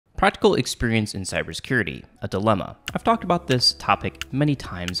Practical experience in cybersecurity, a dilemma. I've talked about this topic many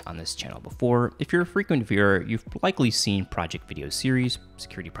times on this channel before. If you're a frequent viewer, you've likely seen project video series,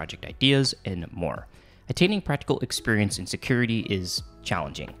 security project ideas, and more. Attaining practical experience in security is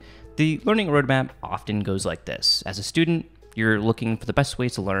challenging. The learning roadmap often goes like this. As a student, you're looking for the best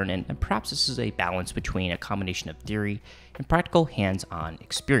ways to learn, and perhaps this is a balance between a combination of theory and practical hands-on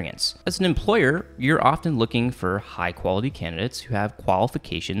experience. As an employer, you're often looking for high-quality candidates who have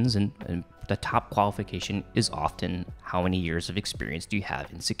qualifications, and the top qualification is often how many years of experience do you have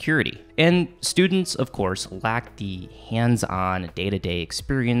in security. And students, of course, lack the hands-on day-to-day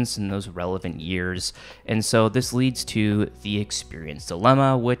experience in those relevant years, and so this leads to the experience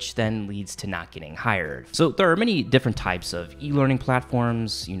dilemma, which then leads to not getting hired. So there are many different types of e-learning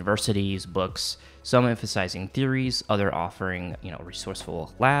platforms, universities, books, some emphasizing theories, other offering,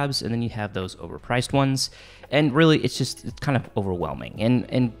 resourceful labs, and then you have those overpriced ones. And really, it's kind of overwhelming.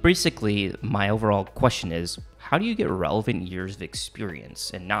 And basically, my overall question is, how do you get relevant years of experience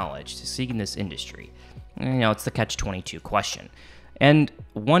and knowledge to seek in this industry? It's the catch-22 question. And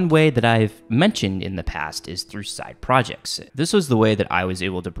one way that I've mentioned in the past is through side projects. This was the way that I was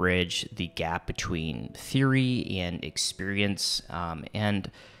able to bridge the gap between theory and experience,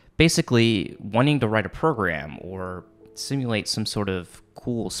 and basically wanting to write a program or simulate some sort of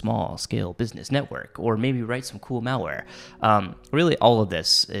cool small scale business network, or maybe write some cool malware. Really, all of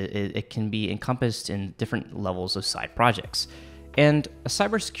this, it can be encompassed in different levels of side projects. And a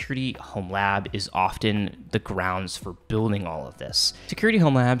cybersecurity home lab is often the grounds for building all of this. Security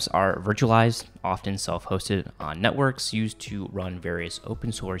home labs are virtualized, often self-hosted on networks used to run various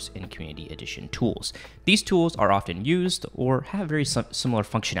open source and community edition tools. These tools are often used or have very similar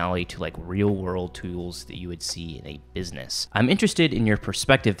functionality to like real world tools that you would see in a business. I'm interested in your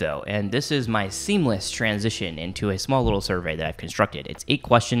perspective though, and this is my seamless transition into a small little survey that I've constructed. It's 8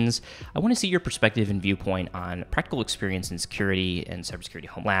 questions. I want to see your perspective and viewpoint on practical experience in security and cybersecurity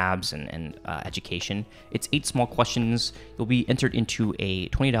home labs and education. It's 8 small questions. You'll be entered into a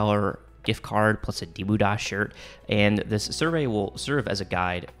 $20 gift card plus a Debuda shirt, and this survey will serve as a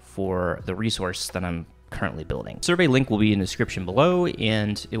guide for the resource that I'm currently building. Survey link will be in the description below,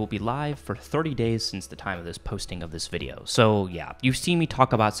 and it will be live for 30 days since the time of this posting of this video. So yeah, you've seen me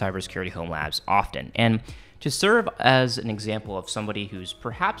talk about cybersecurity home labs often, and to serve as an example of somebody who's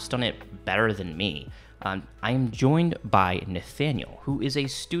perhaps done it better than me, I am joined by Nathaniel, who is a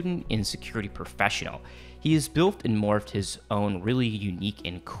student and security professional. He has built and morphed his own really unique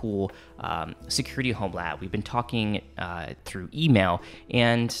and cool security home lab. We've been talking through email,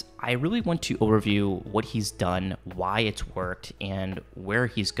 and I really want to overview what he's done, why it's worked, and where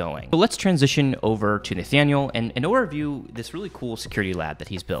he's going. So let's transition over to Nathaniel and overview this really cool security lab that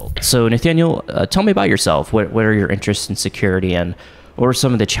he's built. So Nathaniel, tell me about yourself. What are your interests in security, and what were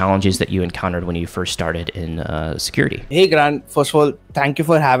some of the challenges that you encountered when you first started in security? Hey Grant, first of all, thank you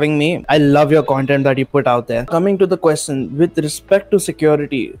for having me. I love your content that you put out there. Coming to the question, with respect to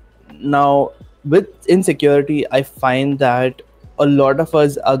security, now with insecurity, I find that a lot of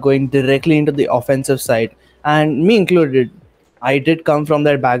us are going directly into the offensive side, and me included. I did come from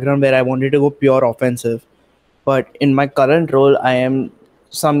that background where I wanted to go pure offensive, but in my current role, I am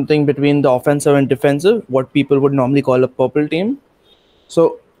something between the offensive and defensive, what people would normally call a purple team.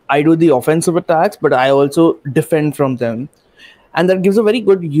 So I do the offensive attacks, but I also defend from them. And that gives a very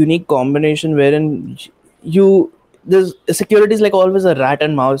good, unique combination wherein security is like always a rat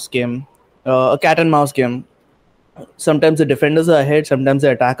and mouse game, a cat and mouse game. Sometimes the defenders are ahead, sometimes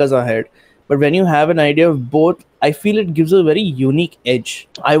the attackers are ahead. But when you have an idea of both, I feel it gives a very unique edge.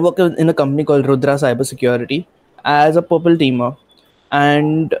 I work in a company called Rudra Cybersecurity as a purple teamer.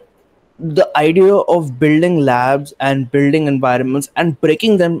 And the idea of building labs and building environments and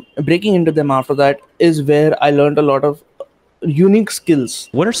breaking into them after that is where I learned a lot of unique skills.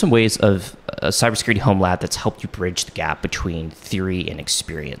 What are some ways of a cybersecurity home lab that's helped you bridge the gap between theory and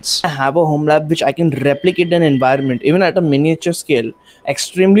experience? I have a home lab which I can replicate an environment, even at a miniature scale,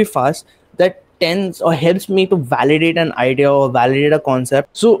 extremely fast, that tends or helps me to validate an idea or validate a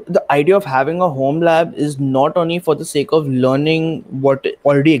concept. So the idea of having a home lab is not only for the sake of learning what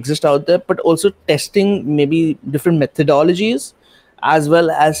already exists out there, but also testing maybe different methodologies, as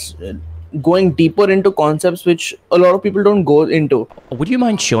well as going deeper into concepts which a lot of people don't go into. Would you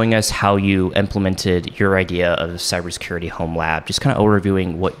mind showing us how you implemented your idea of cybersecurity home lab, just kind of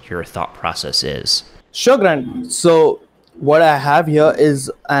overviewing what your thought process is? Sure, Grant. So what I have here is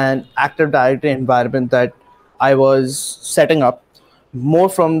an Active Directory environment that I was setting up more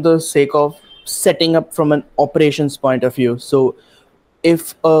from the sake of setting up from an operations point of view. So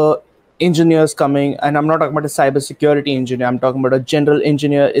if a engineers coming, and I'm not talking about a cybersecurity engineer, I'm talking about a general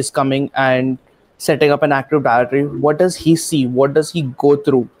engineer is coming and setting up an Active Directory. What does he see? What does he go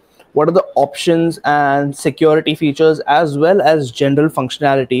through? What are the options and security features as well as general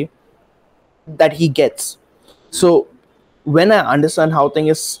functionality that he gets? So when I understand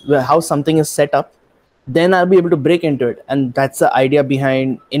how something is set up, then I'll be able to break into it. And that's the idea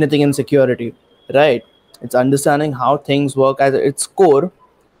behind anything in security, right? It's understanding how things work at its core,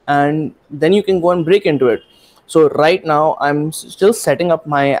 and then you can go and break into it. So right now I'm still setting up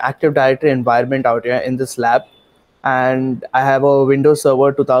my Active Directory environment out here in this lab, and I have a Windows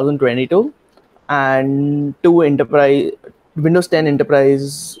Server 2022 and two enterprise Windows 10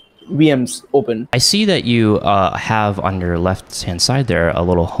 enterprise VMs open. I see that you have on your left-hand side there a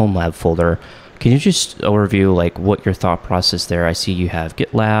little HomeLab folder. Can you just overview like what your thought process there? I see you have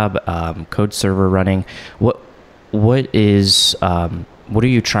GitLab, code server running. What are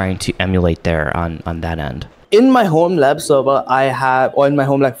you trying to emulate there on that end? In my HomeLab server, or in my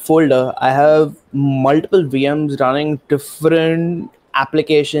HomeLab folder, I have multiple VMs running different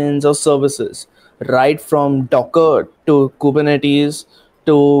applications or services, right from Docker to Kubernetes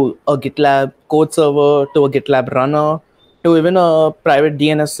to a GitLab code server to a GitLab runner to even a private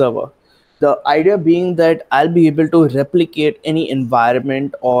DNS server. The idea being that I'll be able to replicate any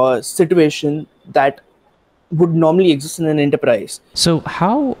environment or situation that would normally exist in an enterprise. So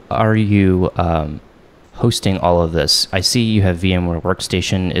how are you hosting all of this? I see you have VMware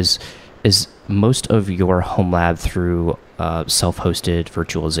Workstation. Is most of your HomeLab through self-hosted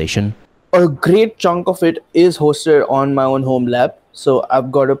virtualization? A great chunk of it is hosted on my own HomeLab. So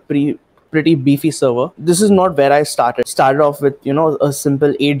I've got a pretty beefy server. This is not where I started. Started off with, a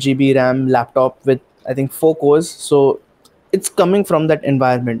simple 8 GB RAM laptop with, I think, 4 cores. So it's coming from that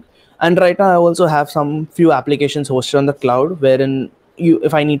environment. And right now I also have some few applications hosted on the cloud, wherein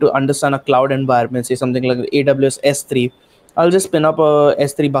if I need to understand a cloud environment, say something like AWS S3, I'll just spin up a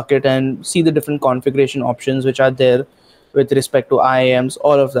S3 bucket and see the different configuration options which are there with respect to IAMs,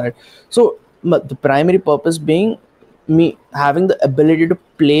 all of that. So the primary purpose being me having the ability to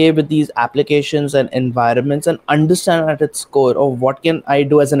play with these applications and environments and understand at its core of what can I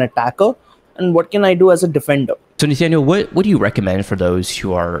do as an attacker and what can I do as a defender. So Nathaniel, what do you recommend for those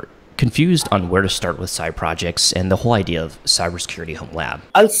who are confused on where to start with side projects and the whole idea of Cybersecurity Homelab?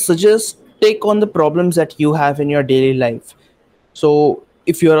 I'll suggest take on the problems that you have in your daily life. So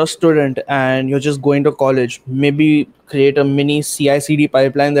if you're a student and you're just going to college, maybe create a mini CI/CD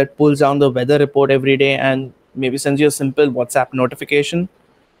pipeline that pulls down the weather report every day and maybe sends you a simple WhatsApp notification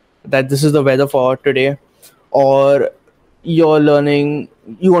that this is the weather for today. Or you want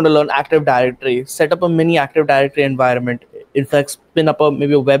to learn Active Directory, set up a mini Active Directory environment. In fact, spin up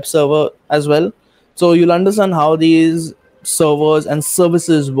maybe a web server as well. So you'll understand how these servers and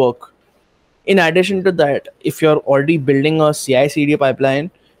services work. In addition to that, if you're already building a CI/CD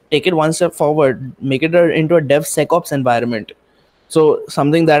pipeline, take it one step forward, make it into a DevSecOps environment. So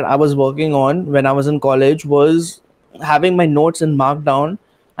something that I was working on when I was in college was having my notes in Markdown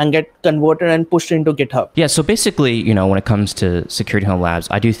and get converted and pushed into GitHub. Yeah, so basically, when it comes to Security Homelabs,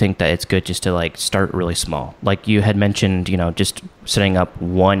 I do think that it's good just to start really small. Like you had mentioned, just setting up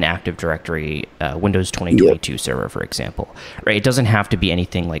one Active Directory Windows 2022 server, for example, right? It doesn't have to be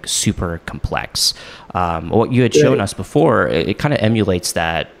anything super complex. What you had shown us before, it kind of emulates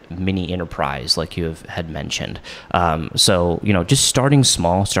that mini enterprise like you had mentioned. So, just starting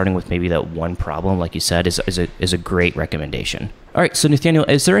small, starting with maybe that one problem, like you said, is a great recommendation. All right, so Nathaniel,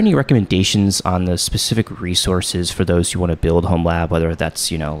 is there any recommendations on the specific resources for those who want to build HomeLab, whether that's,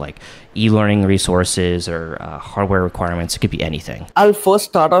 e-learning resources or hardware requirements? It could be anything. I'll first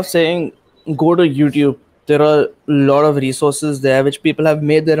start off saying, go to YouTube. There are a lot of resources there which people have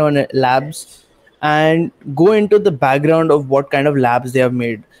made their own labs, and go into the background of what kind of labs they have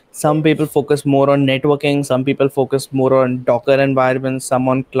made. Some people focus more on networking, some people focus more on Docker environments, some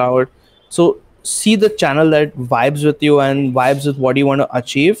on cloud. So see the channel that vibes with you and vibes with what you want to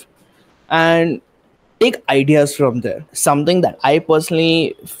achieve, and take ideas from there. Something that I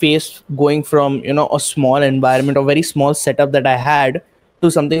personally faced going from, a small environment or very small setup that I had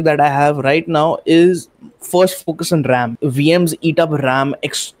to something that I have right now is first focus on RAM. VMs eat up RAM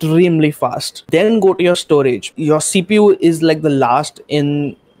extremely fast. Then go to your storage. Your CPU is like the last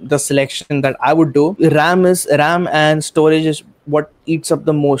in the selection that I would do. RAM and storage is what eats up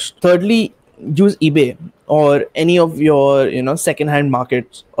the most. Thirdly, use eBay or any of your second-hand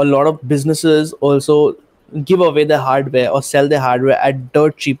markets. A lot of businesses also give away their hardware or sell their hardware at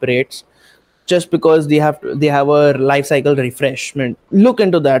dirt cheap rates just because they have a life cycle refreshment. Look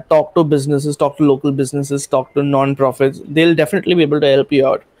into that. Talk to businesses, talk to local businesses, talk to non-profits. They'll definitely be able to help you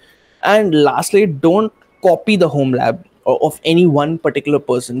out. And lastly, don't copy the home lab of any one particular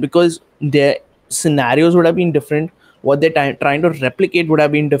person, because their scenarios would have been different. What they're trying to replicate would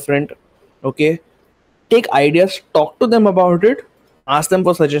have been different. Okay, take ideas, talk to them about it, ask them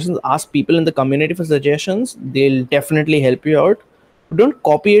for suggestions, ask people in the community for suggestions. They'll definitely help you out. Don't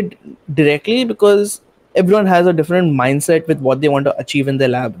copy it directly, because everyone has a different mindset with what they want to achieve in their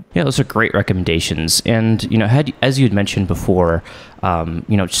lab. Yeah, those are great recommendations. And, as you had mentioned before,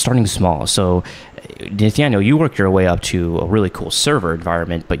 starting small. So, Nathaniel, you worked your way up to a really cool server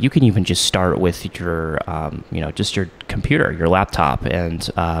environment, but you can even just start with your, just your computer, your laptop, and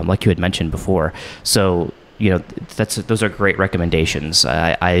like you had mentioned before. So, those are great recommendations.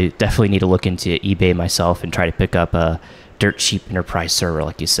 I definitely need to look into eBay myself and try to pick up a dirt cheap enterprise server,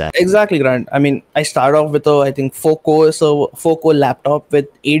 like you said. Exactly, Grant. I mean, I started off with I think 4-core laptop with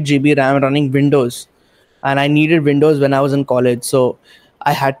 8 GB RAM running Windows, and I needed Windows when I was in college, so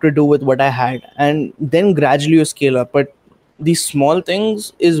I had to do with what I had, and then gradually you scale up. But these small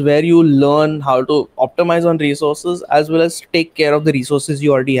things is where you learn how to optimize on resources as well as take care of the resources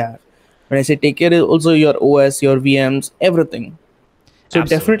you already have. When I say take care, is also your OS, your VMs, everything. So it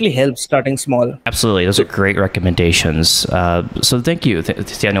Absolutely. definitely helps starting small. Absolutely. Those are great recommendations. So thank you,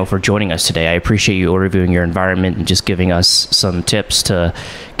 Nathaniel, for joining us today. I appreciate you reviewing your environment and just giving us some tips to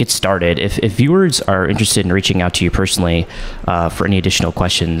get started. If viewers are interested in reaching out to you personally for any additional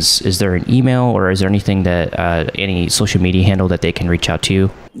questions, is there an email or is there anything that any social media handle that they can reach out to you?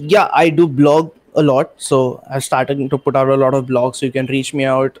 Yeah, I do blog a lot. So I'm starting to put out a lot of blogs. So you can reach me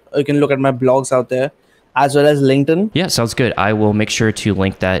out. You can look at my blogs out there, as well as LinkedIn. Yeah, sounds good. I will make sure to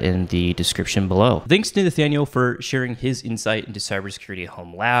link that in the description below. Thanks to Nathaniel for sharing his insight into Cybersecurity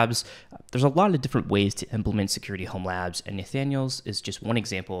Homelabs. There's a lot of different ways to implement Security Homelabs, and Nathaniel's is just one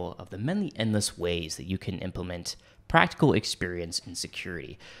example of the many endless ways that you can implement practical experience in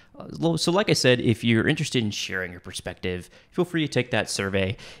security. So like I said, if you're interested in sharing your perspective, feel free to take that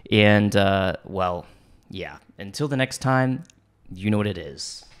survey. And, until the next time, you know what it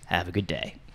is. Have a good day.